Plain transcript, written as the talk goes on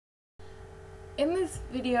In this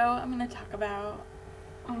video, I'm going to talk about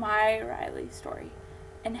my Riley story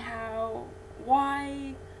and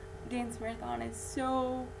why Dance Marathon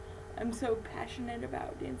I'm so passionate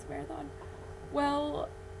about Dance Marathon. Well,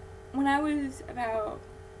 when I was about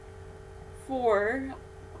 4,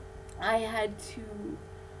 I had to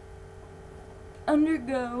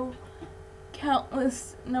undergo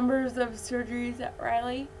countless numbers of surgeries at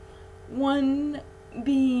Riley. One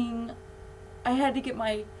being I had to get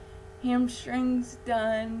my hamstrings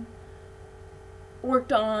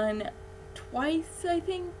worked on twice, I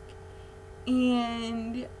think,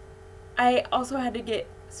 and I also had to get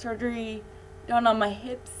surgery done on my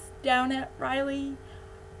hips down at Riley,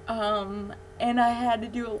 and I had to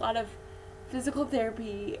do a lot of physical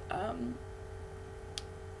therapy down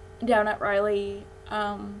at Riley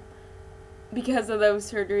because of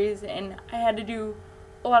those surgeries, and I had to do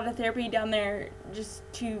a lot of therapy down there just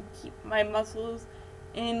to keep my muscles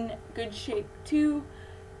in good shape too.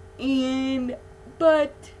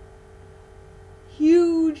 But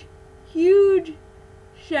huge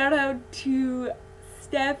shout out to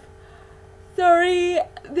Steph. Sorry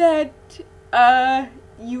that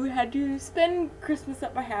you had to spend Christmas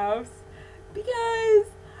at my house because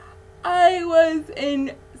I was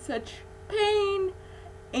in such pain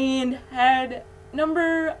and had a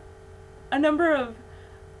number of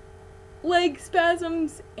leg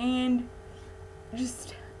spasms, and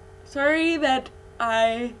just sorry that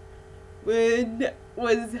I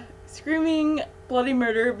was screaming bloody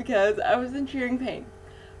murder because I was in shearing pain.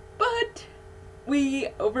 But we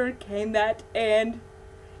overcame that, and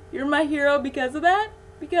you're my hero because of that,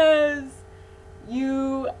 because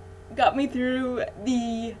you got me through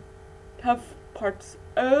the tough parts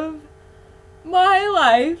of my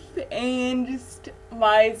life and just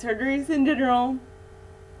my surgeries in general.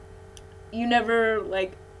 You never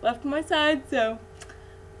left my side, so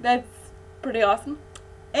that's pretty awesome.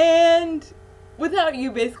 And without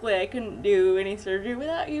you, basically, I couldn't do any surgery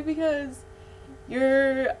without you because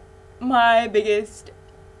you're my biggest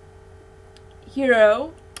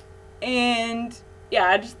hero. And yeah,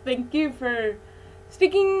 I just thank you for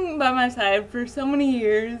sticking by my side for so many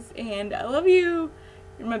years, and I love you.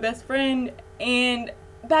 You're my best friend. And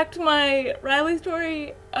back to my Riley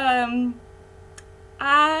story.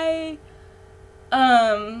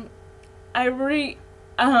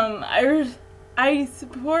 I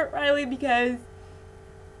support Riley because,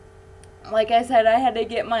 like I said, I had to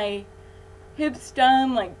get my hips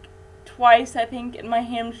done twice, I think, and my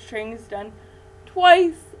hamstrings done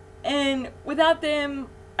twice, and without them,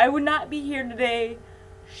 I would not be here today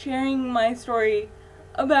sharing my story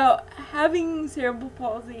about having cerebral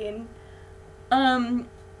palsy and,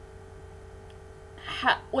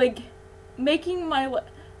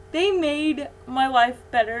 they made my life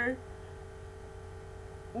better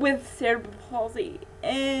with cerebral palsy,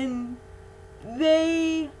 and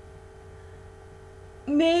they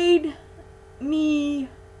made me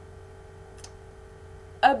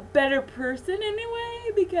a better person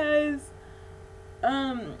anyway, because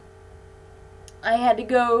I had to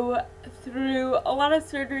go through a lot of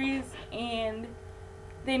surgeries and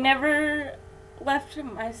they never left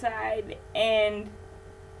my side. And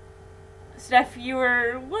Steph, you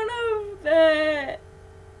were one of the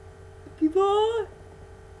people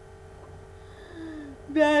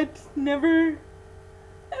that never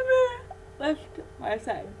ever left my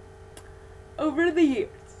side over the years.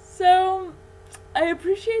 So I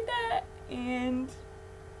appreciate that, and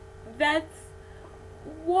that's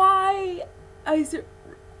why I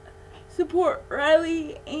support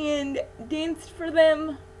Riley and danced for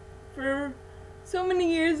them for so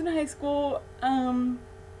many years in high school,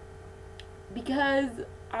 because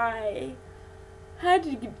I had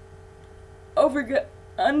to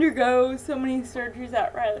undergo so many surgeries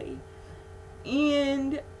at Riley,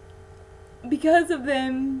 and because of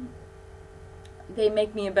them, they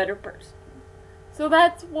make me a better person. So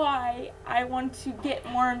that's why I want to get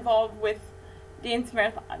more involved with Dance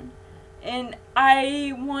Marathon, and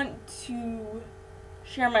I want to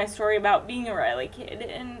share my story about being a Riley kid,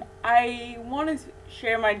 and I want to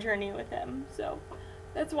share my journey with them. So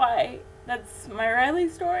that's my Riley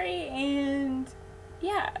story, and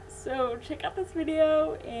yeah, so check out this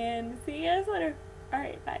video and see you guys later.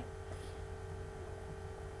 Alright, bye.